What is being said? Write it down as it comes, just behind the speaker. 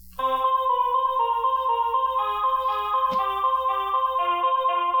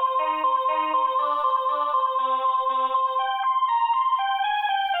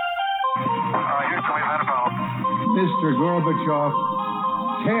Mr. Gorbachev,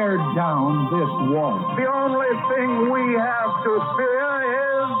 tear down this wall. The only thing we have to fear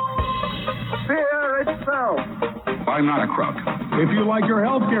is fear itself. I'm not a crook. If you like your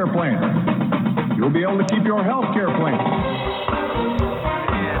health care plan, you'll be able to keep your health care plan. 9,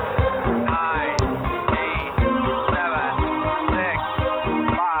 8, 7, 6,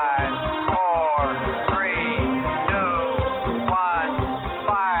 5, 4, 3, 2, 1,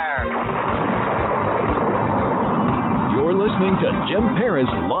 fire. You're listening to Jim Paris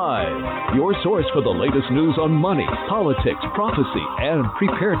Live, your source for the latest news on money, politics, prophecy, and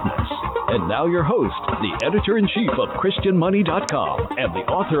preparedness. And now your host, the editor-in-chief of ChristianMoney.com and the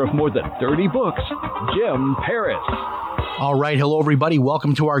author of more than 30 books, Jim Paris. All right. Hello, everybody.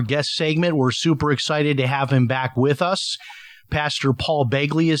 Welcome to our guest segment. We're super excited to have him back with us. Pastor Paul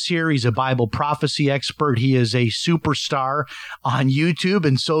Begley is here. He's a Bible prophecy expert. He is a superstar on YouTube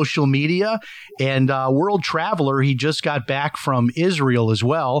and social media and world traveler. He just got back from Israel as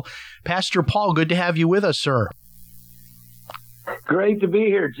well. Pastor Paul, good to have you with us, sir. Great to be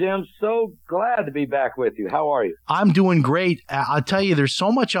here, Jim. So glad to be back with you. How are you? I'm doing great. I'll tell you, there's so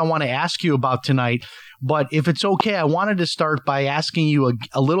much I want to ask you about tonight, but if it's okay, I wanted to start by asking you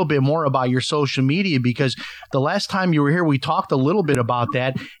a little bit more about your social media, because the last time you were here, we talked a little bit about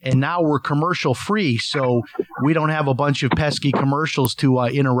that, and now we're commercial free, so we don't have a bunch of pesky commercials to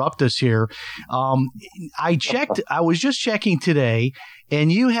interrupt us here. I was just checking today,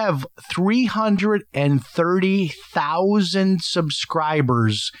 and you have 330,000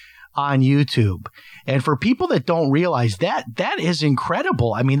 subscribers on YouTube. And for people that don't realize that is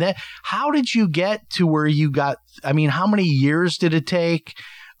incredible. I mean, how did you get to where you got? I mean, how many years did it take?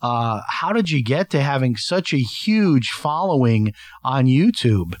 How did you get to having such a huge following on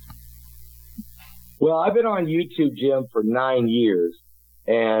YouTube? Well, I've been on YouTube, Jim, for 9 years.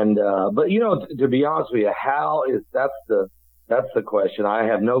 And, but to be honest with you, that's the question. I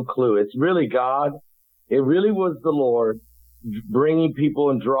have no clue. It's really God. It really was the Lord bringing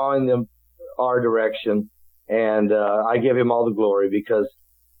people and drawing them our direction. And I give him all the glory because,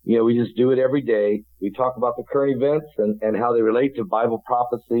 we just do it every day. We talk about the current events and how they relate to Bible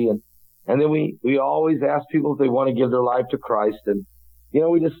prophecy. And then we always ask people if they want to give their life to Christ. And,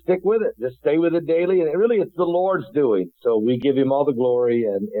 we just stick with it, just stay with it daily. And it's the Lord's doing. So we give him all the glory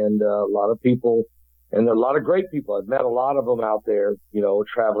and a lot of people. And there are a lot of great people. I've met a lot of them out there,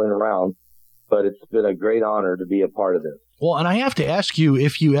 traveling around. But it's been a great honor to be a part of this. Well, and I have to ask you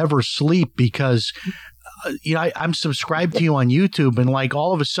if you ever sleep, because, I'm subscribed to you on YouTube, and like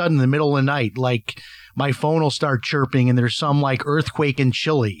all of a sudden in the middle of the night, like my phone will start chirping and there's some like earthquake in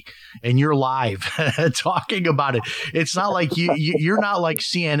Chile and you're live talking about it. It's not like you're not like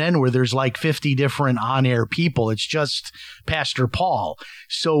CNN where there's like 50 different on-air people. It's just Pastor Paul.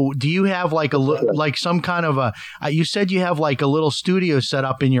 So do you have like some kind of you said you have like a little studio set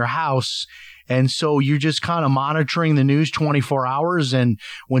up in your house, and so you're just kind of monitoring the news 24 hours, and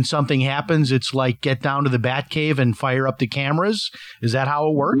when something happens, it's like get down to the Batcave and fire up the cameras? Is that how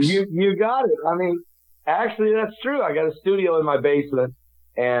it works? You got it. I mean, actually, that's true. I got a studio in my basement,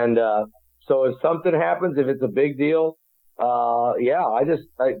 and so if something happens, if it's a big deal, I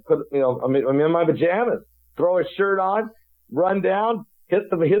put, I'm in my pajamas, throw a shirt on, run down, hit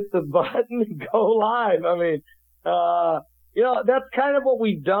the button, and go live. I mean, that's kind of what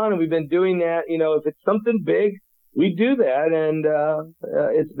we've done, and we've been doing that. If it's something big, we do that, and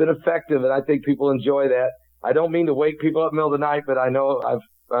it's been effective, and I think people enjoy that. I don't mean to wake people up in the middle of the night, but I know I've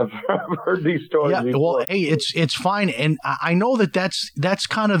heard these stories before. Well, hey, it's fine, and I know that's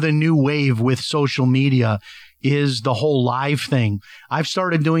kind of the new wave with social media, is the whole live thing. I've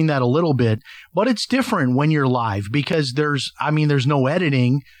started doing that a little bit, but it's different when you're live because there's no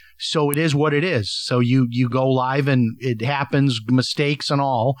editing. So it is what it is. So you go live and it happens, mistakes and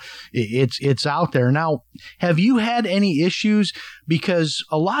all. It's out there. Now, have you had any issues? Because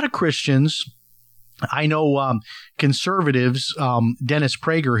a lot of Christians, I know conservatives, Dennis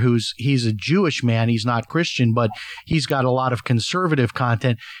Prager, he's a Jewish man. He's not Christian, but he's got a lot of conservative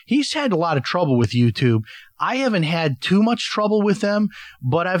content. He's had a lot of trouble with YouTube. I haven't had too much trouble with them,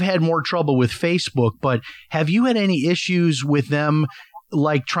 but I've had more trouble with Facebook. But have you had any issues with them,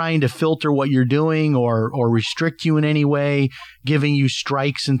 like trying to filter what you're doing or restrict you in any way, giving you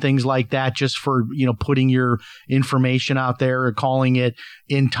strikes and things like that just for, putting your information out there or calling it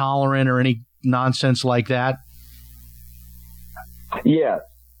intolerant or any nonsense like that? Yes.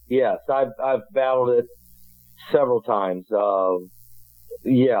 I've battled it several times.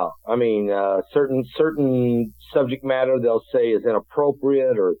 Certain subject matter they'll say is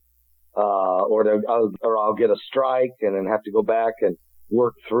inappropriate or I'll get a strike and then have to go back and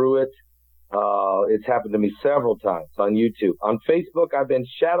work through it. It's happened to me several times on YouTube. On Facebook, I've been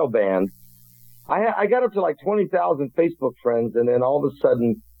shadow banned. I got up to like 20,000 Facebook friends, and then all of a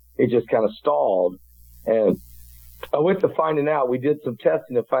sudden it just kind of stalled. And I went to finding out. We did some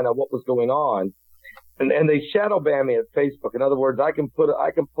testing to find out what was going on, and they shadow banned me at Facebook. In other words, I can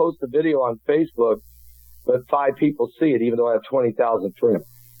post a video on Facebook, but 5 people see it, even though I have 20,000 friends.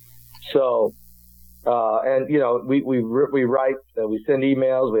 So, and you know, we write, we send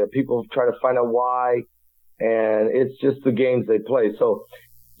emails, we have people try to find out why, and it's just the games they play. So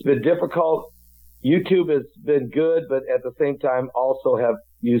it's been difficult. YouTube has been good, but at the same time also have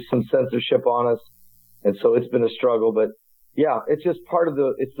used some censorship on us. And so it's been a struggle, but yeah, it's just part of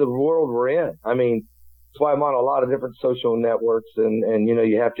it's the world we're in. I mean, that's why I'm on a lot of different social networks, and you know,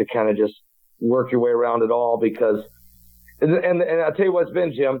 you have to kind of just work your way around it all because, and I'll tell you what's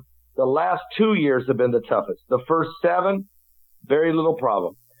been, Jim, the last 2 years have been the toughest. The first 7, very little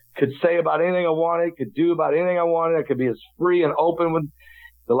problem. Could say about anything I wanted, could do about anything I wanted. I could be as free and open with.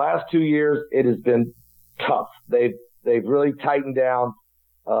 The last 2 years, it has been tough. They've really tightened down.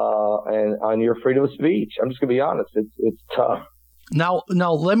 And on your freedom of speech. I'm just going to be honest. It's tough. Now,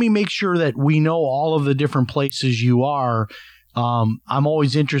 let me make sure that we know all of the different places you are. I'm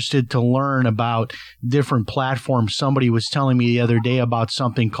always interested to learn about different platforms. Somebody was telling me the other day about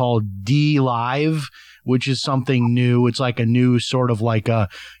something called DLive, which is something new. It's like a new sort of like a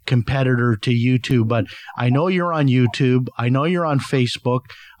competitor to YouTube. But I know you're on YouTube. I know you're on Facebook.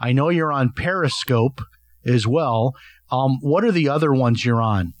 I know you're on Periscope as well. What are the other ones you're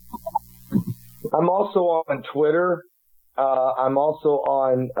on? I'm also on Twitter. I'm also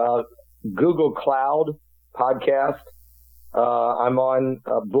on Google Cloud podcast. I'm on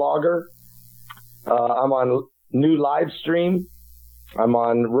Blogger. I'm on New Livestream. I'm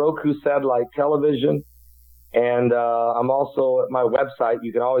on Roku satellite television. And I'm also at my website.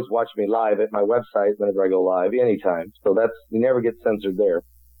 You can always watch me live at my website whenever I go live, anytime. So you never get censored there.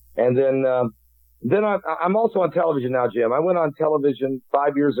 And then I'm also on television now, Jim. I went on television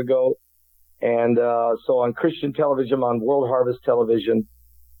 5 years ago. And so on Christian television, I'm on World Harvest Television,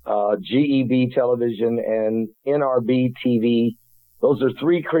 GEB Television, and NRB TV. Those are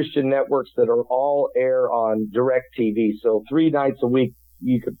 3 Christian networks that are all air on Direct TV. So 3 nights a week,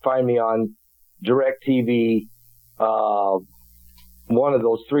 you could find me on Direct TV. One of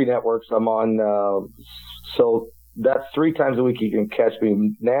those 3 networks I'm on. So that's 3 times a week you can catch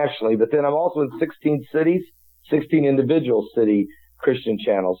me nationally. But then I'm also in 16 cities, 16 individual city Christian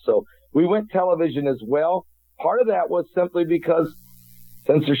channels. So we went television as well. Part of that was simply because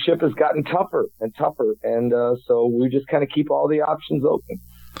censorship has gotten tougher and tougher. And so we just kind of keep all the options open.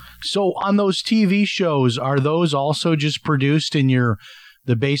 So on those TV shows, are those also just produced in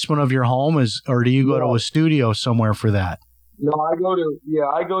the basement of your home, or do you go to a studio somewhere for that? No, I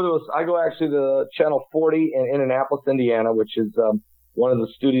go actually to Channel 40 in Indianapolis, Indiana, which is one of the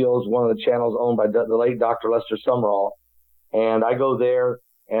studios, one of the channels owned by the late Dr. Lester Sumrall. And I go there,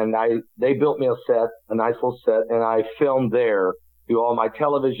 and they built me a nice little set, and I filmed there, do all my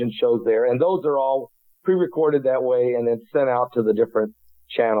television shows there. And those are all pre-recorded that way and then sent out to the different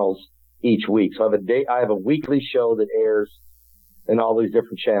channels each week. So I have a weekly show that airs in all these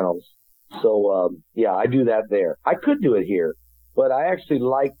different channels. So, yeah, I do that there. I could do it here, but I actually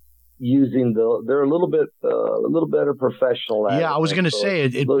like using they're a little better professional at it. Yeah, I was going to say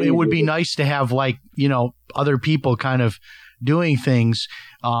it would be nice to have, like, you know, other people kind of doing things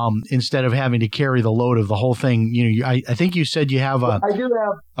instead of having to carry the load of the whole thing. You know, I think you said you have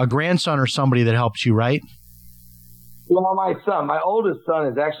a grandson or somebody that helps you, right? Well, my oldest son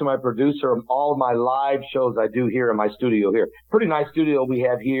is actually my producer of all of my live shows I do here in my studio here. Pretty nice studio we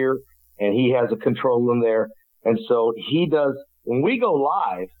have here, and he has a control room there. And so he does, when we go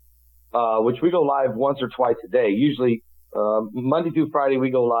live, which we go live once or twice a day, usually Monday through Friday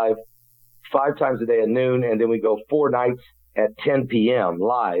we go live 5 times a day at noon, and then we go 4 nights at 10 p.m.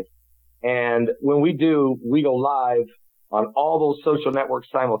 live. And when we go live on all those social networks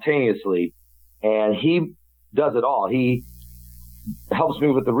simultaneously, and he does it all. He helps me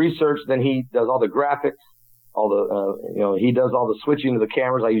with the research, then he does all the graphics, all the, he does all the switching of the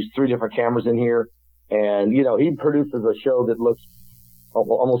cameras. I use 3 different cameras in here, and, he produces a show that looks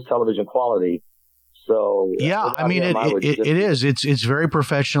almost television quality. So yeah, I mean, it is. It's very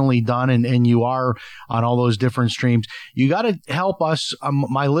professionally done, and you are on all those different streams. You got to help us,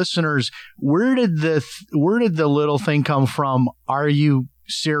 my listeners. Where did the little thing come from? Are you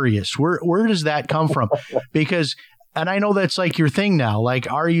serious? Where does that come from? Because, and I know that's like your thing now.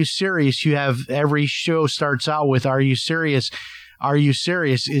 Like, are you serious? You have every show starts out with "Are you serious?" Are you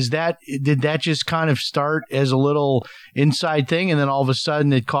serious? Did that just kind of start as a little inside thing, and then all of a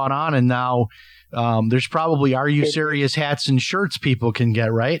sudden it caught on, and now there's probably Are You Serious hats and shirts people can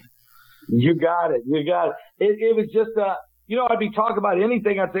get, right? You got it. It was just I'd be talking about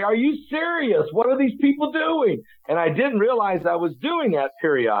anything. I'd say, "Are you serious? What are these people doing?" And I didn't realize I was doing that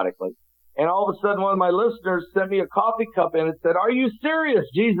periodically. And all of a sudden, one of my listeners sent me a coffee cup and it said, "Are you serious?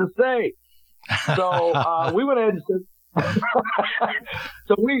 Jesus say." So we went ahead and said,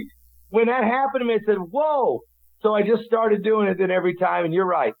 when that happened to me, I said, "Whoa." So I just started doing it then every time. And you're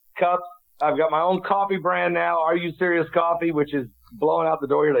right. Cups. I've got my own coffee brand now, Are You Serious Coffee, which is blowing out the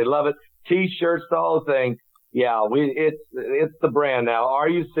door here. They love it. T-shirts, the whole thing. Yeah, it's the brand now. Are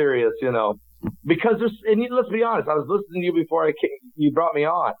you serious? Because let's be honest. I was listening to you before you brought me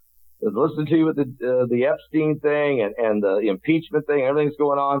on. I was listening to you with the Epstein thing and the impeachment thing. Everything's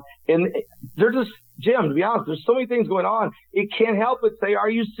going on, and they're just, Jim, to be honest, there's so many things going on. It can't help but say, "Are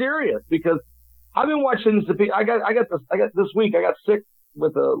you serious?" Because I've been watching this week. I got sick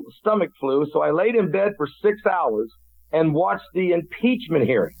with a stomach flu, so I laid in bed for 6 hours and watched the impeachment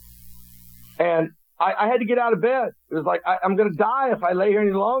hearing. And I had to get out of bed. It was like, I'm going to die if I lay here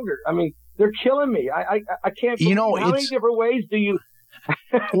any longer. I mean, they're killing me. I can't. How many different ways do you?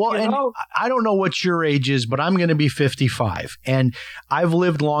 Well, and I don't know what your age is, but I'm going to be 55, and I've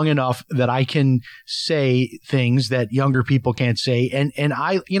lived long enough that I can say things that younger people can't say. And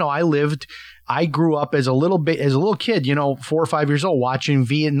I grew up as a little kid, 4 or 5 years old, watching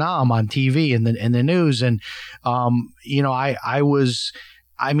Vietnam on TV and the news, and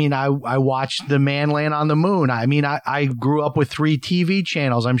I watched The Man Land on the Moon. I grew up with 3 TV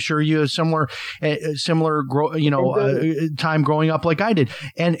channels. I'm sure you have similar time growing up like I did.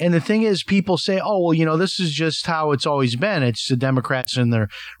 And the thing is, people say, "Oh, well, this is just how it's always been. It's the Democrats and the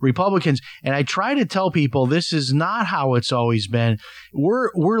Republicans." And I try to tell people this is not how it's always been.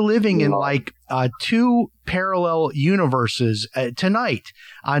 We're living in like 2 parallel universes. Tonight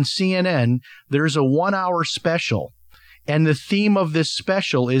on CNN, there's a 1-hour special. And the theme of this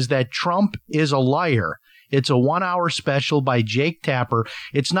special is that Trump is a liar. It's a 1-hour special by Jake Tapper.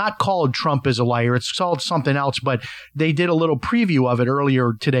 It's not called Trump is a Liar. It's called something else, but they did a little preview of it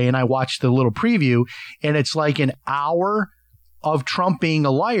earlier today, and I watched the little preview, and it's like an hour of Trump being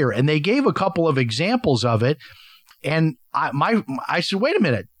a liar. And they gave a couple of examples of it, and I said, wait a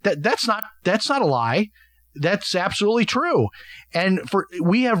minute, that's not a lie. That's absolutely true. And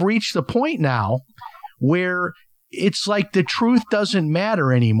we have reached the point now where it's like the truth doesn't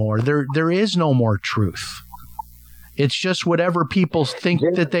matter anymore. There is no more truth. It's just whatever people think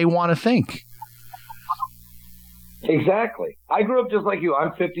that they want to think. Exactly. I grew up just like you.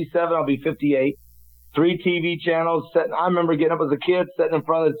 I'm 57. I'll be 58. 3 TV channels. I remember getting up as a kid, sitting in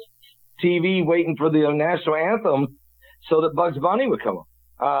front of the TV, waiting for the national anthem so that Bugs Bunny would come on.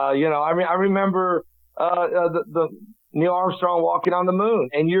 I remember the Neil Armstrong walking on the moon.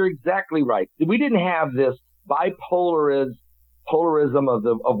 And you're exactly right. We didn't have this bipolarism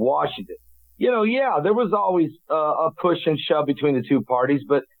of Washington. There was always a push and shove between the 2 parties,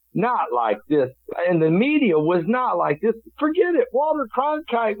 but not like this. And the media was not like this. Forget it. Walter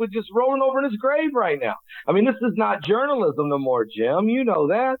Cronkite was just rolling over in his grave right now. I mean, this is not journalism no more, Jim. You know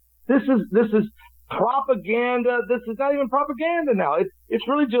that. This is propaganda. This is not even propaganda now. It's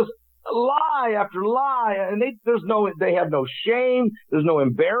really just lie after lie, and they have no shame. There's no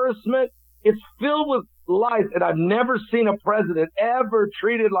embarrassment. It's filled with lies, and I've never seen a president ever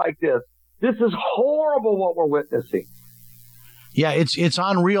treated like this. This is horrible what we're witnessing. Yeah, it's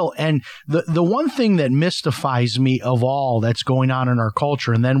unreal. And the one thing that mystifies me of all that's going on in our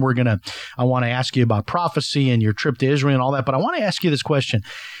culture, and then I want to ask you about prophecy and your trip to Israel and all that, but I want to ask you this question.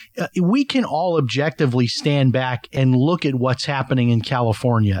 We can all objectively stand back and look at what's happening in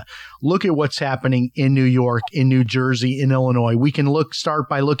California, look at what's happening in New York, in New Jersey, in Illinois. We can start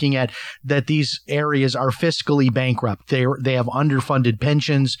by looking at that these areas are fiscally bankrupt. They have underfunded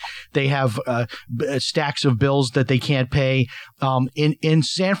pensions. They have stacks of bills that they can't pay. In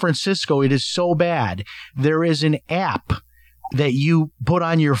San Francisco, it is so bad. There is an app that you put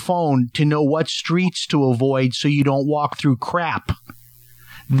on your phone to know what streets to avoid so you don't walk through crap.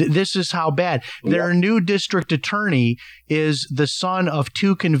 This is how bad. Their new district attorney is the son of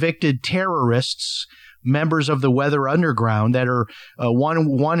 2 convicted terrorists, members of the Weather Underground, that are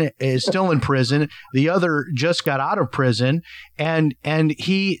one is still in prison. The other just got out of prison. And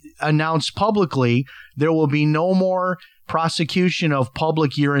he announced publicly there will be no more prosecution of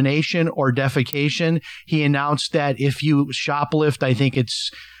public urination or defecation. He announced that if you shoplift, I think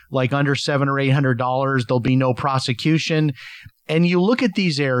it's like under $700 or $800, there'll be no prosecution. And you look at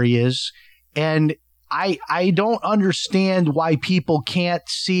these areas, and I don't understand why people can't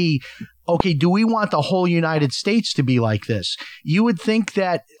see, okay, do we want the whole United States to be like this? You would think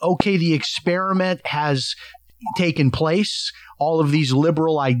that, okay, the experiment has taken place. All of these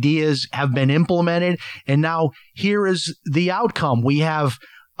liberal ideas have been implemented. And now here is the outcome. We have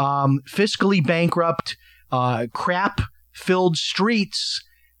fiscally bankrupt, crap-filled streets.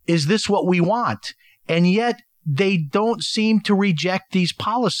 Is this what we want? And yet they don't seem to reject these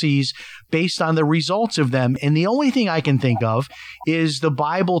policies based on the results of them. And the only thing I can think of is the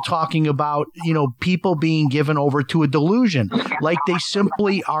Bible talking about, people being given over to a delusion. Like they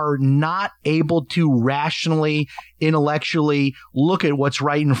simply are not able to rationally, intellectually look at what's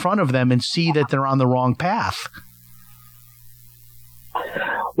right in front of them and see that they're on the wrong path.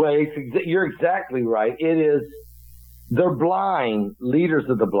 Well, you're exactly right. They're blind, leaders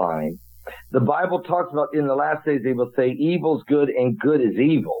of the blind. The Bible talks about in the last days, they will say evil's good and good is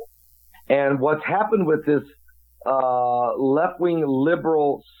evil. And what's happened with this left-wing,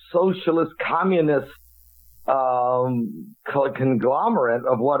 liberal, socialist, communist conglomerate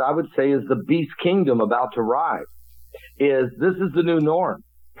of what I would say is the beast kingdom about to rise is this is the new norm.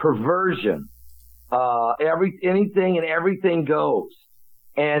 Perversion. Anything and everything goes.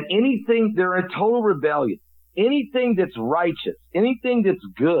 And anything, they're in total rebellion. Anything that's righteous, anything that's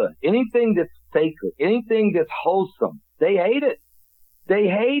good, anything that's sacred, anything that's wholesome, they hate it. They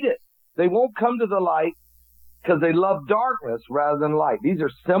hate it. They won't come to the light because they love darkness rather than light. These are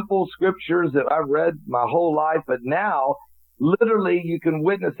simple scriptures that I've read my whole life, but now literally you can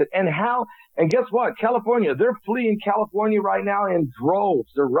witness it. And guess what? California, they're fleeing California right now in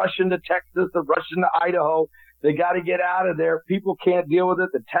droves. They're rushing to Texas. They're rushing to Idaho. They got to get out of there. People can't deal with it.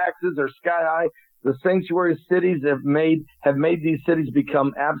 The taxes are sky high. The sanctuary cities have made these cities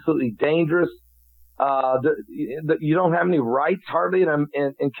become absolutely dangerous. You don't have any rights hardly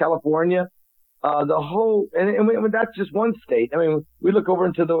in California. And that's just one state. I mean, we look over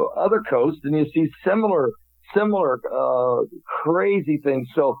into the other coast and you see similar crazy things.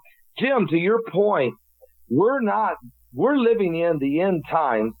 So, Jim, to your point, we're living in the end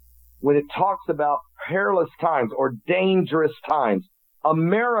times when it talks about perilous times or dangerous times.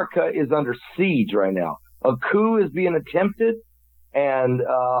 America is under siege right now. A coup is being attempted, and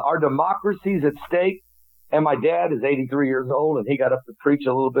our democracy is at stake. And my dad is 83 years old, and he got up to preach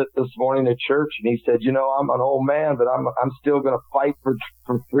a little bit this morning at church, and he said, I'm an old man, but I'm still going to fight for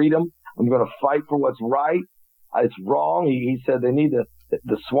freedom. I'm going to fight for what's right. It's wrong. He said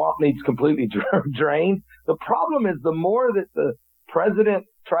the swamp needs completely drained. The problem is the more that the president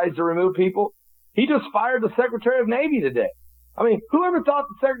tries to remove people, he just fired the Secretary of Navy today. I mean, whoever thought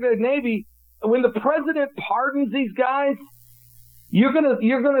the Secretary of Navy, when the president pardons these guys, you're gonna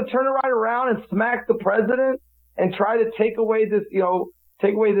turn right around and smack the president and try to take away this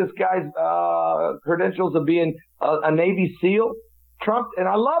guy's credentials of being a Navy SEAL. Trump, and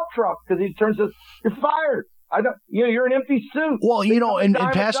I love Trump because he turns says, "You're fired. You're an empty suit." Well, and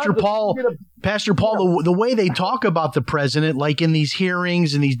Pastor Paul, the way they talk about the president, like in these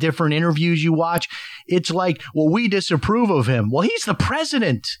hearings and these different interviews you watch, it's like, well, we disapprove of him. Well, he's the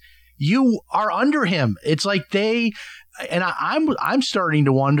president. You are under him. It's like I'm starting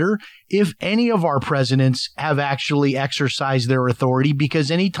to wonder if any of our presidents have actually exercised their authority, because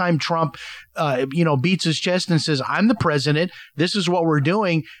anytime Trump, beats his chest and says, "I'm the president, this is what we're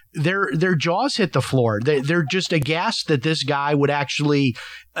doing," their jaws hit the floor. They're just aghast that this guy would actually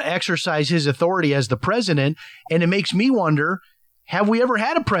exercise his authority as the president. And it makes me wonder, have we ever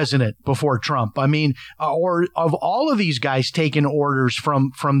had a president before Trump? I mean, or of all of these guys taking orders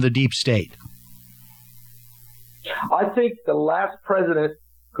from the deep state? I think the last president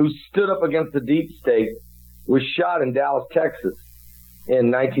who stood up against the deep state was shot in Dallas, Texas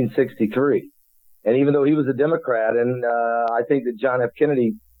in 1963. And even though he was a Democrat, and I think that John F.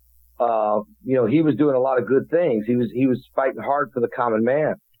 Kennedy, he was doing a lot of good things. He was fighting hard for the common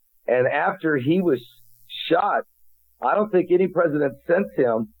man. And after he was shot, I don't think any president since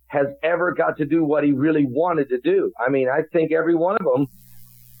him has ever got to do what he really wanted to do. I mean, I think every one of them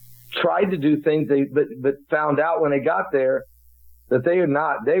tried to do things, but found out when they got there that they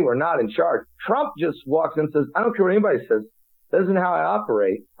were not in charge. Trump just walks in and says, "I don't care what anybody says. This isn't how I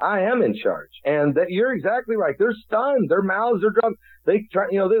operate. I am in charge." And you're exactly right. They're stunned. Their mouths are drugged. They try,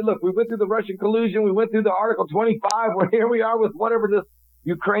 look, we went through the Russian collusion. We went through the Article 25. Where here we are with whatever this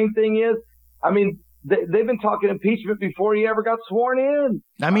Ukraine thing is. I mean, they've been talking impeachment before he ever got sworn in.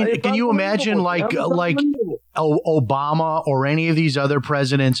 I mean, can you imagine like Obama or any of these other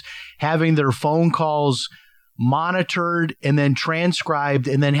presidents having their phone calls monitored and then transcribed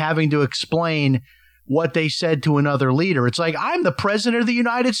and then having to explain what they said to another leader. It's like, I'm the president of the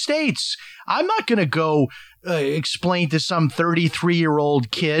United States. I'm not going to go explain to some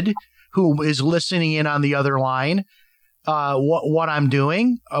 33-year-old kid who is listening in on the other line what I'm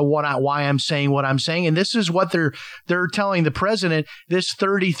doing, why I'm saying what I'm saying. And this is what they're telling the president, this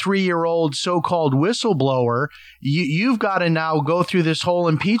 33-year-old so-called whistleblower, you've got to now go through this whole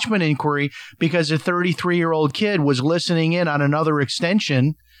impeachment inquiry because a 33-year-old kid was listening in on another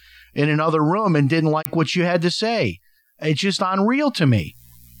extension in another room and didn't like what you had to say. It's just unreal to me.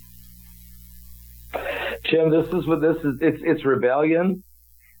 Jim, this is what this is. It's rebellion.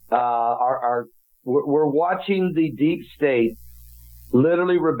 We're watching the deep state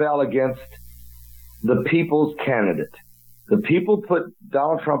literally rebel against the people's candidate. The people put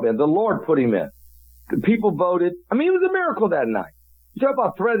Donald Trump in. The Lord put him in. The people voted. I mean, it was a miracle that night. You talk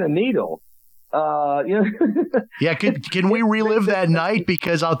about threading a needle. Yeah, can we relive that night?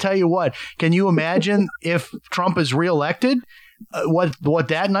 Because I'll tell you what, can you imagine if Trump is reelected, what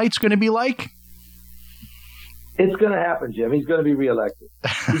that night's going to be like? It's going to happen, Jim. He's going to be reelected.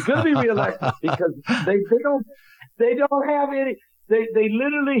 He's going to be reelected because they don't have any. They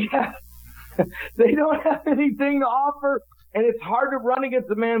literally have. They don't have anything to offer, and it's hard to run against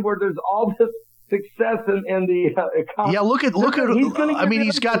a man where there's all this success in the economy. Yeah, look at. I mean,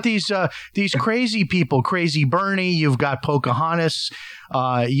 he's got these crazy people, Crazy Bernie. You've got Pocahontas.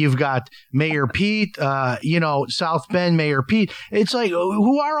 You've got Mayor Pete. South Bend Mayor Pete. It's like,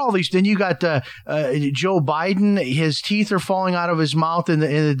 who are all these? Then you got Joe Biden. His teeth are falling out of his mouth in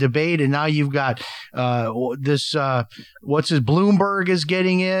the debate, and now you've got this. What's his Bloomberg is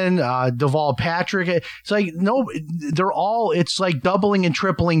getting in. Deval Patrick. It's like no, they're all. It's like doubling and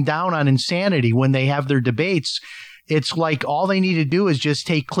tripling down on insanity when they have their debates. It's like all they need to do is just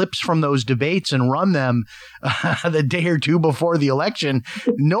take clips from those debates and run them the day or two before the election.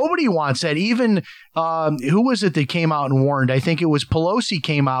 Nobody wants that. Even who was it that came out and warned? I think it was Pelosi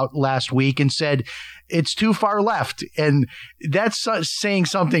came out last week and said it's too far left. And that's saying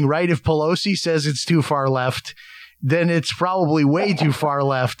something, right? If Pelosi says it's too far left, then it's probably way too far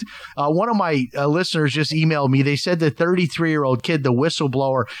left. One of my listeners just emailed me. They said the 33-year-old kid, the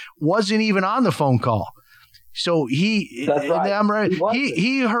whistleblower, wasn't even on the phone call. So That's right.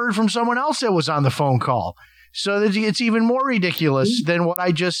 He heard from someone else that was on the phone call. So it's even more ridiculous than what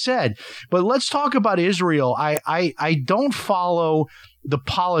I just said. But let's talk about Israel. I don't follow the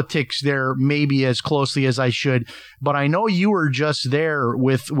politics there maybe as closely as I should, but I know you were just there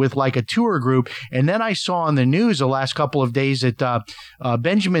with like a tour group. And then I saw on the news the last couple of days that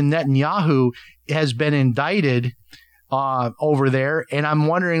Benjamin Netanyahu has been indicted over there. And I'm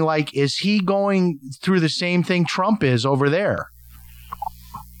wondering, like, is he going through the same thing Trump is over there?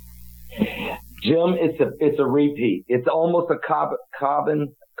 Jim, it's a repeat. It's almost a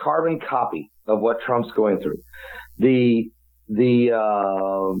carbon copy of what Trump's going through.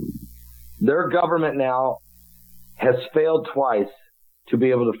 Their government now has failed twice to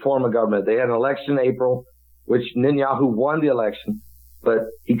be able to form a government. They had an election in April, which Netanyahu won the election, but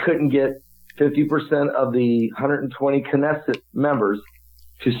he couldn't get 50% of the 120 Knesset members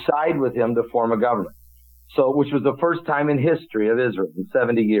to side with him to form a government. So, which was the first time in history of Israel in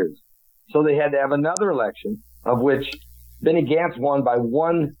 70 years. So they had to have another election, of which Benny Gantz won by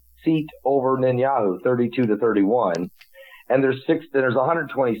one seat over Netanyahu, 32-31. And there's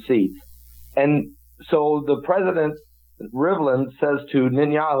 120 seats. And so the president, Rivlin, says to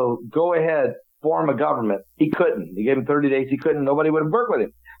Netanyahu, go ahead, form a government. He couldn't. He gave him 30 days. He couldn't. Nobody would have worked with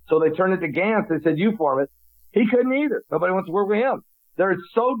him. So they turned it to Gantz. They said, you form it. He couldn't either. Nobody wants to work with him. They're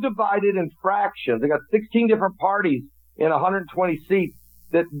so divided in fractions. They got 16 different parties in 120 seats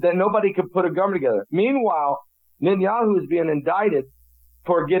that nobody could put a government together. Meanwhile, Netanyahu is being indicted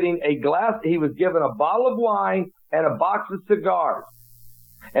for getting he was given a bottle of wine and a box of cigars.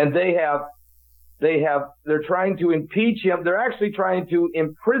 And they're trying to impeach him. They're actually trying to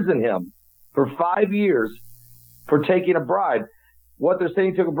imprison him for 5 years for taking a bribe. What they're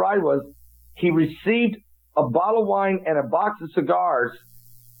saying he took a bribe was he received a bottle of wine and a box of cigars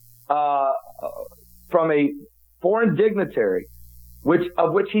from a foreign dignitary,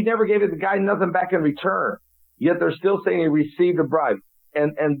 of which he never gave the guy nothing back in return. Yet they're still saying he received a bribe.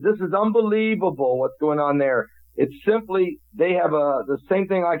 And this is unbelievable what's going on there. It's simply, they have the same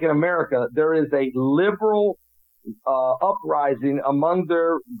thing like in America. There is a liberal uprising among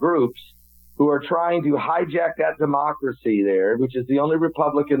their groups who are trying to hijack that democracy there, which is the only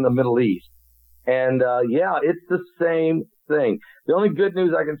republic in the Middle East. And it's the same thing. The only good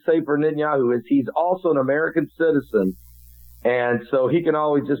news I can say for Netanyahu is he's also an American citizen. And so he can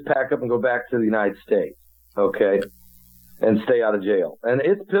always just pack up and go back to the United States. Okay. and stay out of jail. And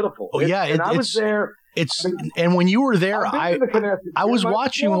it's pitiful. I was there. And when you were there, I was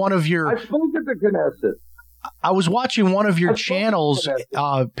watching one of your. I spoke at the Knesset. I was watching one of your channels,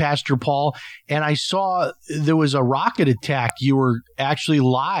 Pastor Paul, and I saw there was a rocket attack. You were actually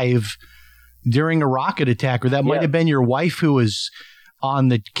live during a rocket attack, or that might have been your wife who was on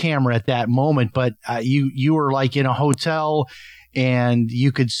the camera at that moment. But you were like in a hotel, and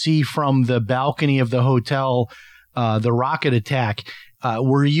you could see from the balcony of the hotel the rocket attack.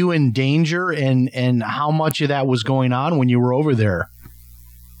 Were you in danger, and how much of that was going on when you were over there?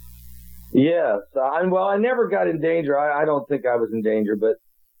 Yes. I never got in danger. I don't think I was in danger, but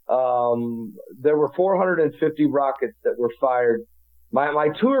there were 450 rockets that were fired. My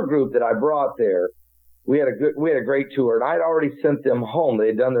tour group that I brought there, we had a great tour, and I'd already sent them home. They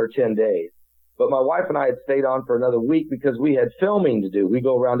had done their 10 days. But my wife and I had stayed on for another week because we had filming to do. We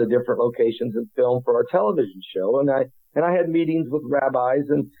go around to different locations and film for our television show, and I had meetings with rabbis,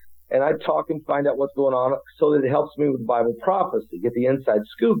 and I talk and find out what's going on so that it helps me with Bible prophecy, get the inside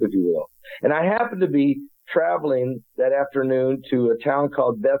scoop, if you will. And I happened to be traveling that afternoon to a town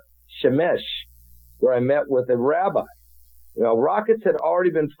called Beth Shemesh, where I met with a rabbi. Rockets had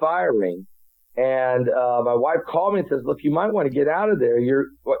already been firing, and my wife called me and says, look, you might want to get out of there.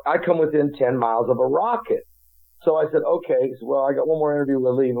 I come within 10 miles of a rocket. So I said, okay. So, well, I got one more interview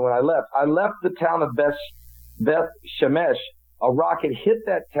with leave. And when I left the town of Beth Shemesh. A rocket hit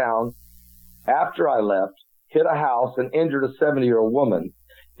that town after I left, hit a house, and injured a 70-year-old woman.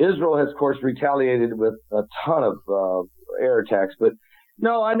 Israel has, of course, retaliated with a ton of air attacks. But,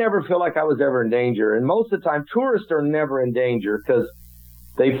 no, I never feel like I was ever in danger. And most of the time, tourists are never in danger because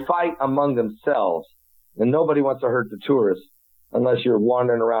they fight among themselves. And nobody wants to hurt the tourists unless you're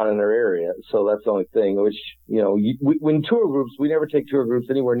wandering around in their area. So that's the only thing, which, when tour groups, we never take tour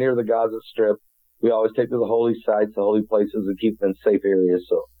groups anywhere near the Gaza Strip. We always take to the holy sites, the holy places, and keep them in safe areas,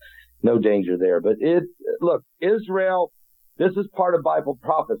 so no danger there. But look, Israel, this is part of Bible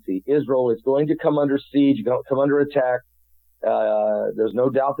prophecy. Israel is going to come under siege, come under attack. There's no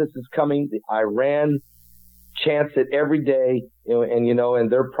doubt this is coming. The Iran chants it every day,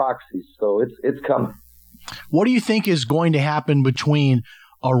 and their proxies. So it's coming. What do you think is going to happen between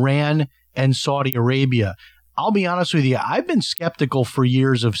Iran and Saudi Arabia? I'll be honest with you. I've been skeptical for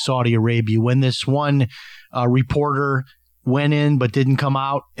years of Saudi Arabia. When this one reporter went in but didn't come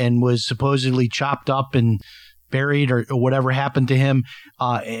out and was supposedly chopped up and buried or whatever happened to him.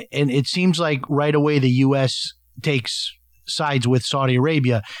 And it seems like right away the U.S. takes sides with Saudi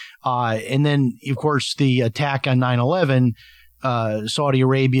Arabia. And then, of course, the attack on 9/11, Saudi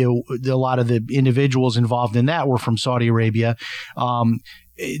Arabia, a lot of the individuals involved in that were from Saudi Arabia.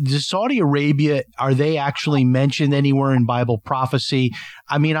 Does Saudi Arabia, are they actually mentioned anywhere in Bible prophecy?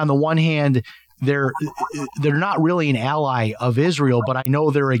 I mean, on the one hand, they're not really an ally of Israel, but I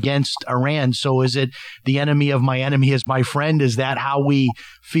know they're against Iran. So is it the enemy of my enemy is my friend? Is that how we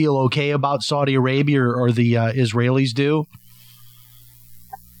feel okay about Saudi Arabia or the Israelis do?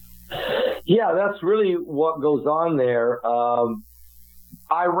 Yeah, that's really what goes on there.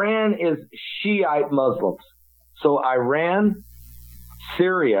 Iran is Shiite Muslims. So Iran,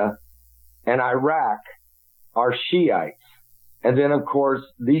 Syria, and Iraq are Shiites. And then, of course,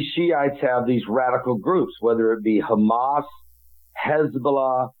 these Shiites have these radical groups, whether it be Hamas,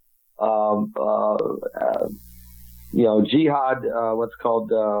 Hezbollah, Jihad, what's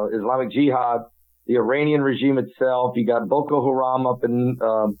called Islamic Jihad, the Iranian regime itself. You got Boko Haram up in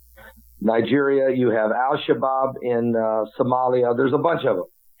Nigeria. You have Al-Shabaab in Somalia. There's a bunch of them.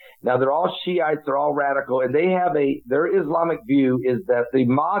 Now, they're all Shiites. They're all radical. And they have their Islamic view is that the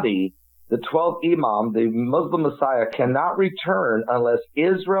Mahdi, the 12th Imam, the Muslim Messiah, cannot return unless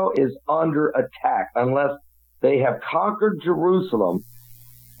Israel is under attack, unless they have conquered Jerusalem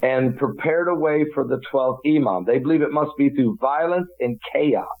and prepared a way for the 12th Imam. They believe it must be through violence and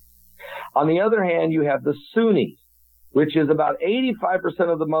chaos. On the other hand, you have the Sunnis, which is about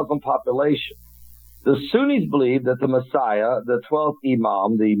 85% of the Muslim population. The Sunnis believe that the Messiah, the 12th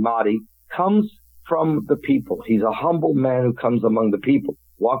Imam, the Mahdi, comes from the people. He's a humble man who comes among the people,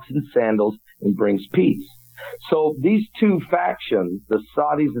 walks in sandals, and brings peace. So these two factions, the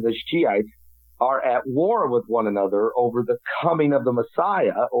Saudis and the Shiites, are at war with one another over the coming of the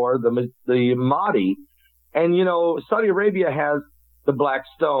Messiah or the Mahdi. And, Saudi Arabia has the Black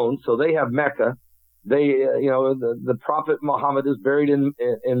Stone, so they have Mecca. They, the Prophet Muhammad is buried in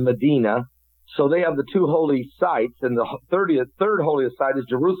Medina. So they have the two holy sites, and the third holiest site is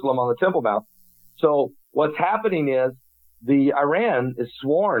Jerusalem on the Temple Mount. So what's happening is the Iran is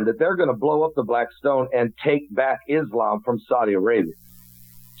sworn that they're going to blow up the Black Stone and take back Islam from Saudi Arabia.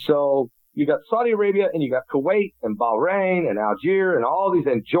 So you got Saudi Arabia and you got Kuwait and Bahrain and Algeria and all these,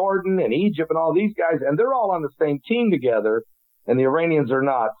 and Jordan and Egypt and all these guys, and they're all on the same team together, and the Iranians are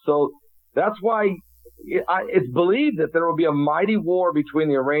not. So that's why it's believed that there will be a mighty war between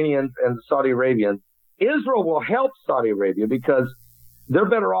the Iranians and the Saudi Arabians. Israel will help Saudi Arabia because they're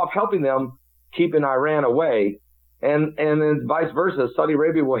better off helping them keeping Iran away. And then vice versa, Saudi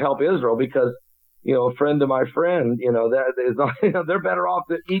Arabia will help Israel because, a friend to my friend, that is, they're better off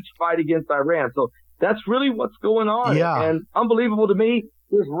to each fight against Iran. So that's really what's going on. Yeah. And unbelievable to me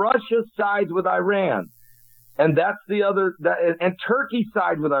is Russia sides with Iran. And that's the other, and Turkey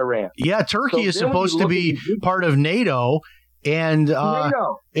sides with Iran. Yeah, Turkey So is then supposed when to you be part of NATO. And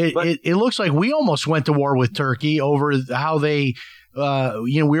it looks like we almost went to war with Turkey over how they,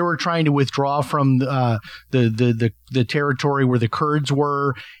 we were trying to withdraw from the territory where the Kurds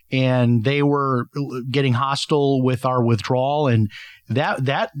were, and they were getting hostile with our withdrawal, and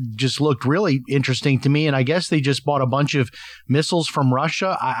that just looked really interesting to me. And I guess they just bought a bunch of missiles from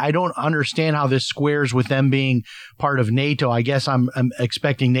Russia. I don't understand how this squares with them being part of NATO. I guess I'm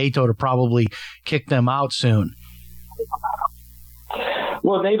expecting NATO to probably kick them out soon.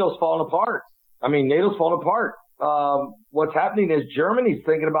 Well, NATO's falling apart. NATO's falling apart. What's happening is Germany's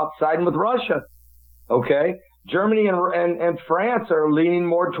thinking about siding with Russia. Okay? Germany and France are leaning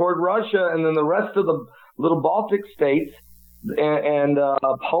more toward Russia, and then the rest of the little Baltic states and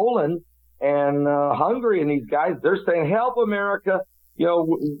Poland and Hungary and these guys, they're saying, help America,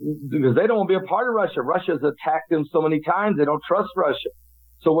 because they don't want to be a part of Russia. Russia's attacked them so many times, they don't trust Russia.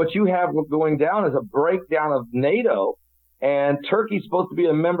 So what you have going down is a breakdown of NATO. And Turkey's supposed to be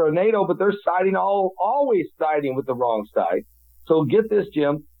a member of NATO, but they're always siding with the wrong side. So get this,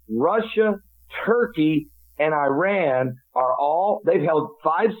 Jim. Russia, Turkey, and Iran they've held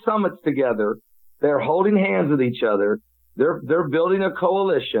 5 summits together. They're holding hands with each other. They're building a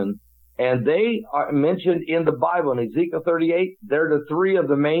coalition. And they are mentioned in the Bible. In Ezekiel 38, they're the 3 of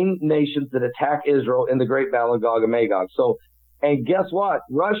the main nations that attack Israel in the great battle of Gog and Magog. And guess what?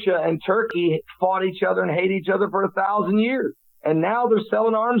 Russia and Turkey fought each other and hate each other for 1,000 years. And now they're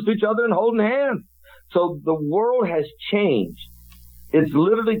selling arms to each other and holding hands. So the world has changed. It's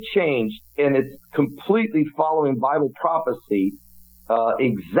literally changed, and it's completely following Bible prophecy,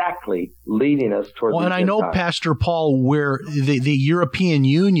 exactly leading us towards. Well, and I know, Pastor Paul, where the European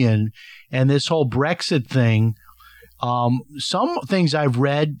Union and this whole Brexit thing, some things I've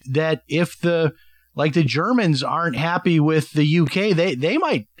read that if the Germans aren't happy with the UK, they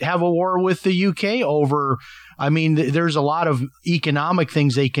might have a war with the UK over. There's a lot of economic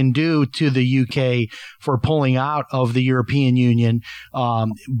things they can do to the UK for pulling out of the European Union.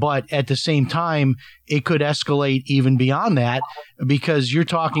 But at the same time, it could escalate even beyond that, because you're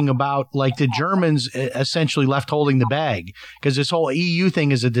talking about the Germans essentially left holding the bag, because this whole EU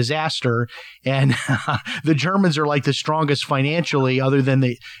thing is a disaster. And the Germans are the strongest financially other than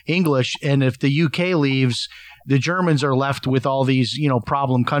the English. And if the UK leaves, the Germans are left with all these,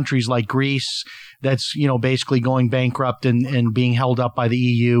 problem countries like Greece that's, basically going bankrupt and being held up by the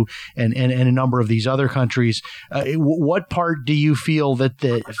EU and a number of these other countries. What part do you feel that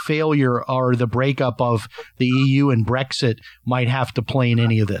the failure or the breakup of the EU and Brexit might have to play in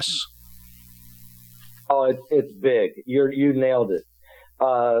any of this? Oh, it's big. You nailed it.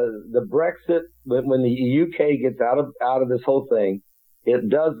 The Brexit, when the UK gets out of this whole thing, it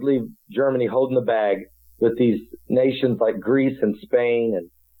does leave Germany holding the bag with these nations like Greece and Spain and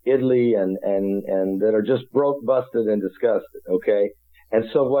Italy and that are just broke, busted, and disgusted. Okay. And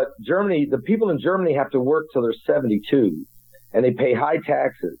so the people in Germany have to work till they're 72, and they pay high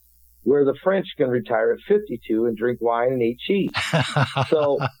taxes, where the French can retire at 52 and drink wine and eat cheese.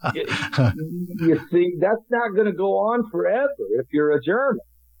 So you see, that's not going to go on forever if you're a German.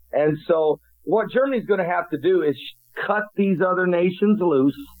 And so what Germany's going to have to do is cut these other nations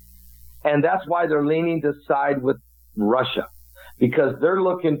loose. And that's why they're leaning to side with Russia, because they're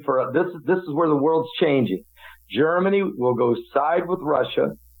looking for this is where the world's changing. Germany will go side with Russia,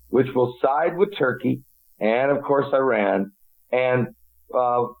 which will side with Turkey, and of course Iran. And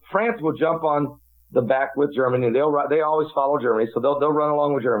France will jump on the back with Germany. They always follow Germany, so they'll run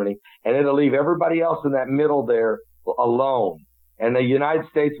along with Germany, and it'll leave everybody else in that middle there alone. And the United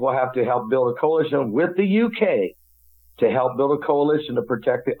States will have to help build a coalition with the UK to help build a coalition to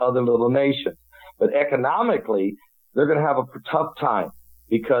protect the other little nations. But economically, they're going to have a tough time,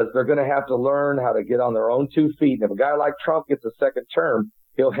 because they're going to have to learn how to get on their own 2 feet. And if a guy like Trump gets a second term,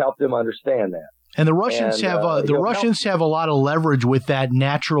 he'll help them understand that. And the Russians have a lot of leverage with that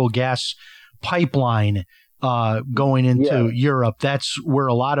natural gas pipeline going into Europe. That's where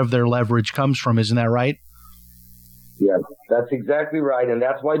a lot of their leverage comes from. Isn't that right? Yes, That's exactly right. And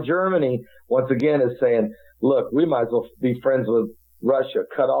that's why Germany, once again, is saying, look, we might as well be friends with Russia.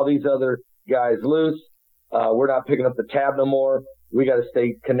 Cut all these other guys loose. We're not picking up the tab no more. We got to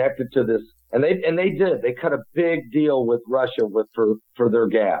stay connected to this. And they did. They cut a big deal with Russia for their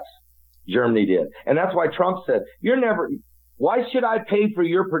gas. Germany did. And that's why Trump said, why should I pay for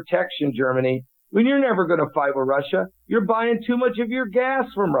your protection, Germany, when you're never going to fight with Russia? You're buying too much of your gas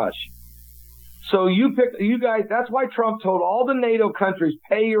from Russia. So you guys, that's why Trump told all the NATO countries,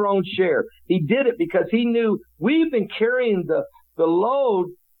 pay your own share. He did it because he knew we've been carrying the load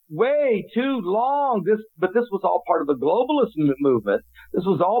way too long. But this was all part of the globalist movement. This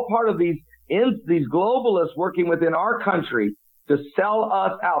was all part of these globalists working within our country to sell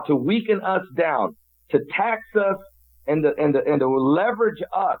us out, to weaken us down, to tax us and to leverage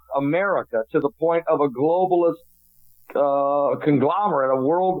us, America, to the point of a globalist conglomerate,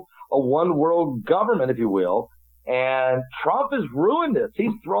 a one world government, if you will. And Trump has ruined this.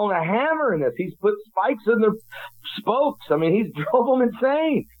 He's thrown a hammer in this. He's put spikes in the spokes. I mean, he's drove them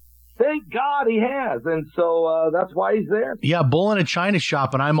insane. Thank God he has. And so that's why he's there. Yeah, bull in a china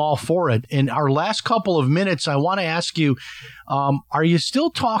shop, and I'm all for it. In our last couple of minutes, I want to ask you, are you still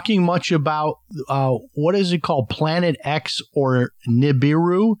talking much about what is it called, Planet X or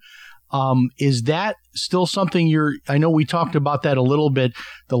Nibiru? Is that still something I know we talked about that a little bit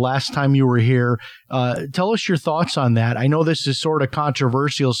the last time you were here. Tell us your thoughts on that. I know this is sort of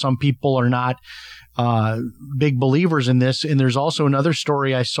controversial. Some people are not big believers in this. And there's also another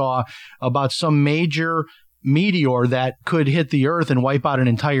story I saw about some major meteor that could hit the earth and wipe out an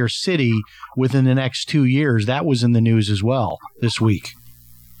entire city within the next 2 years. That was in the news as well this week.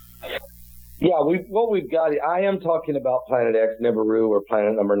 Yeah, what we've got, I am talking about Planet X, Nibiru, or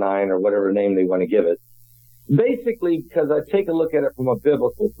Planet Number 9, or whatever name they want to give it. Basically, because I take a look at it from a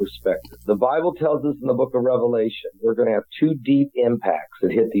biblical perspective. The Bible tells us in the book of Revelation, we're going to have 2 deep impacts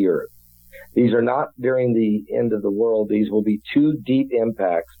that hit the earth. These are not during the end of the world. These will be 2 deep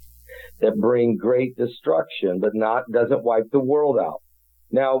impacts that bring great destruction, but doesn't wipe the world out.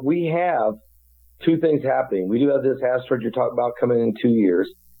 Now, we have 2 things happening. We do have this asteroid you're talking about coming in 2 years.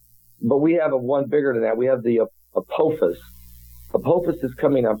 But we have one bigger than that. We have the Apophis. Apophis is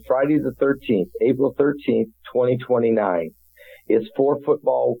coming on Friday the 13th, April 13th, 2029. It's 4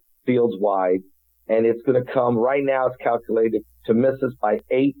 football fields wide, and it's going to come, right now it's calculated to miss us by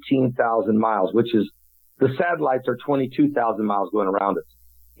 18,000 miles, which is, the satellites are 22,000 miles going around us,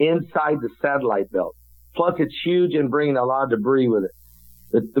 inside the satellite belt. Plus, it's huge and bringing a lot of debris with it.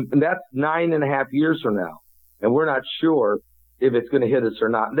 That's 9.5 years from now, and we're not sure if it's going to hit us or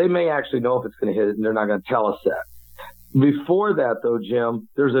not. They may actually know if it's going to hit it, and they're not going to tell us that. Before that, though, Jim,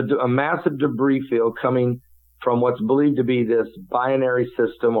 there's a massive debris field coming from what's believed to be this binary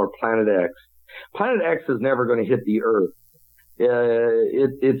system, or Planet X. Planet X is never going to hit the Earth.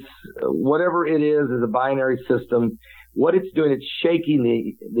 It's whatever it is a binary system. What it's doing, it's shaking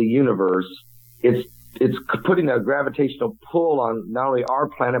the universe. It's putting a gravitational pull on not only our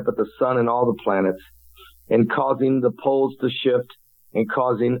planet, but the sun and all the planets, and causing the poles to shift and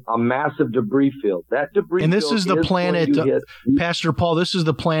causing a massive debris field. That debris and this field is the planet, Pastor Paul, this is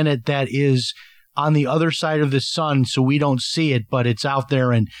the planet that is on the other side of the sun, so we don't see it, but it's out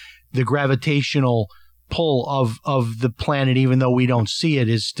there, and the gravitational pull of the planet, even though we don't see it,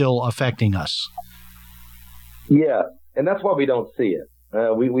 is still affecting us. Yeah, and that's why we don't see it.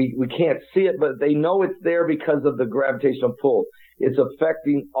 We can't see it, but they know it's there because of the gravitational pull. It's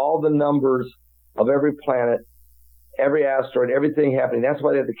affecting all the numbers of every planet, every asteroid, everything happening. That's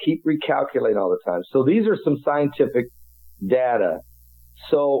why they have to keep recalculating all the time. So these are some scientific data.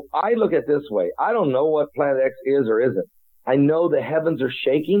 So I look at it this way. I don't know what Planet X is or isn't. I know the heavens are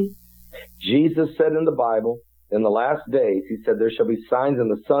shaking. Jesus said in the Bible, in the last days, he said, there shall be signs in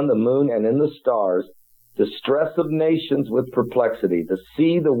the sun, the moon, and in the stars, distress of nations with perplexity. The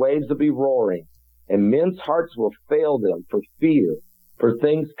sea, the waves will be roaring, and men's hearts will fail them for fear, for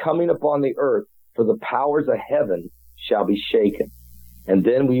things coming upon the earth, for the powers of heaven shall be shaken. And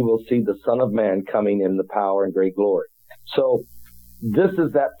then we will see the Son of Man coming in the power and great glory. So this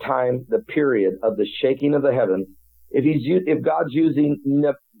is that time, the period of the shaking of the heavens. If God's using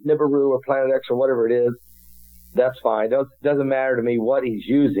Nibiru or Planet X or whatever it is, that's fine. It doesn't matter to me what he's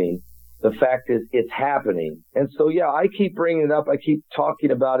using. The fact is, it's happening. And so, yeah, I keep bringing it up. I keep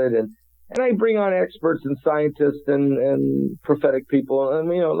talking about it, and I bring on experts and scientists and prophetic people, and,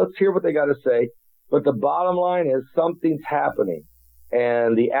 let's hear what they got to say. But the bottom line is something's happening,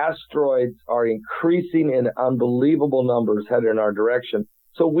 and the asteroids are increasing in unbelievable numbers headed in our direction.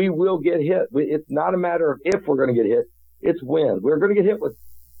 So we will get hit. It's not a matter of if we're going to get hit. It's when. We're going to get hit with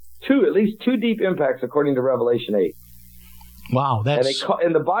at least two deep impacts, according to Revelation 8. Wow, that's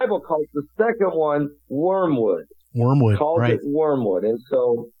and the Bible calls the second one wormwood. Wormwood, Calls right? it wormwood, and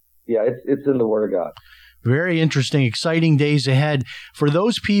so yeah, it's in the Word of God. Very interesting, exciting days ahead. For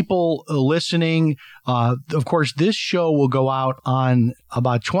those people listening, of course, this show will go out on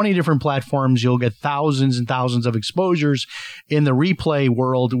about 20 different platforms. You'll get thousands and thousands of exposures in the replay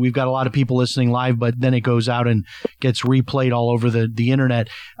world. We've got a lot of people listening live, but then it goes out and gets replayed all over the internet.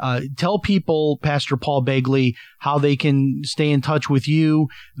 Tell people, Pastor Paul Begley, how they can stay in touch with you,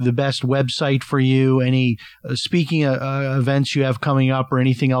 the best website for you, any speaking events you have coming up, or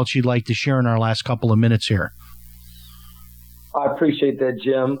anything else you'd like to share in our last couple of minutes here. I appreciate that,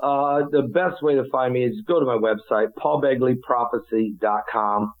 Jim. The best way to find me is go to my website,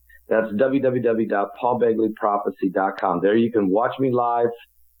 paulbegleyprophecy.com. That's www.paulbegleyprophecy.com. There you can watch me live,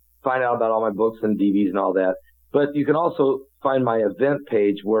 find out about all my books and DVDs and all that. But you can also find my event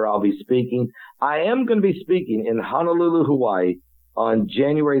page where I'll be speaking. I am going to be speaking in Honolulu, Hawaii on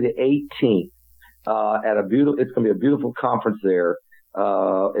January the 18th. It's going to be a beautiful conference there.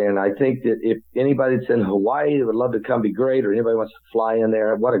 And I think that if anybody that's in Hawaii that would love to come, be great, or anybody wants to fly in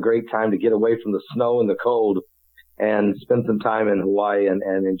there, what a great time to get away from the snow and the cold and spend some time in Hawaii and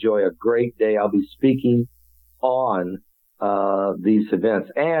enjoy a great day. I'll be speaking on these events.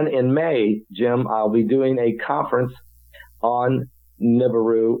 And in May, Jim, I'll be doing a conference on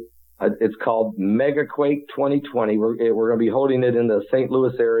Nibiru. It's called Megaquake 2020. We're going to be holding it in the St.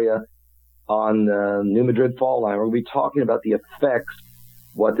 Louis area on the New Madrid Fault Line. We're going to be talking about the effects,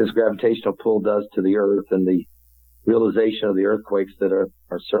 what this gravitational pull does to the Earth, and the realization of the earthquakes that are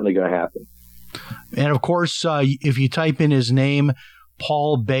certainly going to happen. And of course, if you type in his name,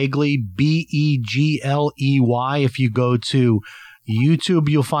 Paul Begley, Begley. If you go to YouTube,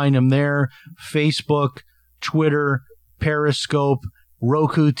 you'll find him there. Facebook, Twitter, Periscope,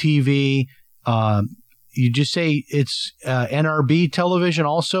 Roku TV. You just say it's NRB television.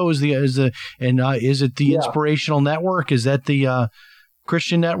 Also, is it the Inspirational Network? Is that the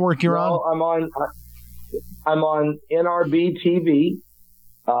Christian network you're on? I'm on NRB TV.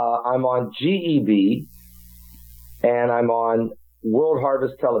 I'm on GEB, and I'm on World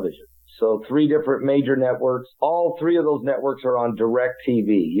Harvest Television. So 3 different major networks. All 3 of those networks are on Direct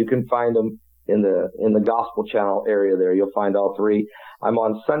TV. You can find them in the Gospel Channel area there. You'll find all 3. I'm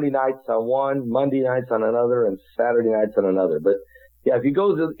on Sunday nights on one, Monday nights on another, and Saturday nights on another. But yeah, if you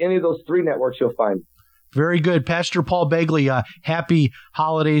go to any of those 3 networks, you'll find me. Very good. Pastor Paul Begley, happy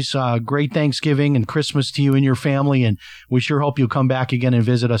holidays, great Thanksgiving and Christmas to you and your family, and we sure hope you'll come back again and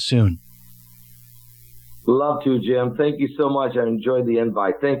visit us soon. Love to, Jim. Thank you so much. I enjoyed the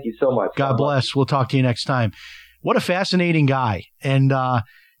invite. Thank you so much. God bless. We'll talk to you next time. What a fascinating guy. And,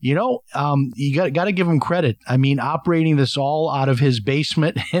 you got to give him credit. I mean, operating this all out of his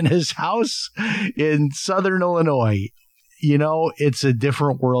basement in his house in Southern Illinois. It's a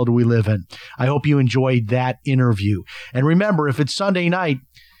different world we live in. I hope you enjoyed that interview. And remember, if it's Sunday night,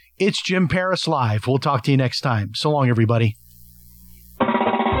 it's Jim Paris Live. We'll talk to you next time. So long, everybody.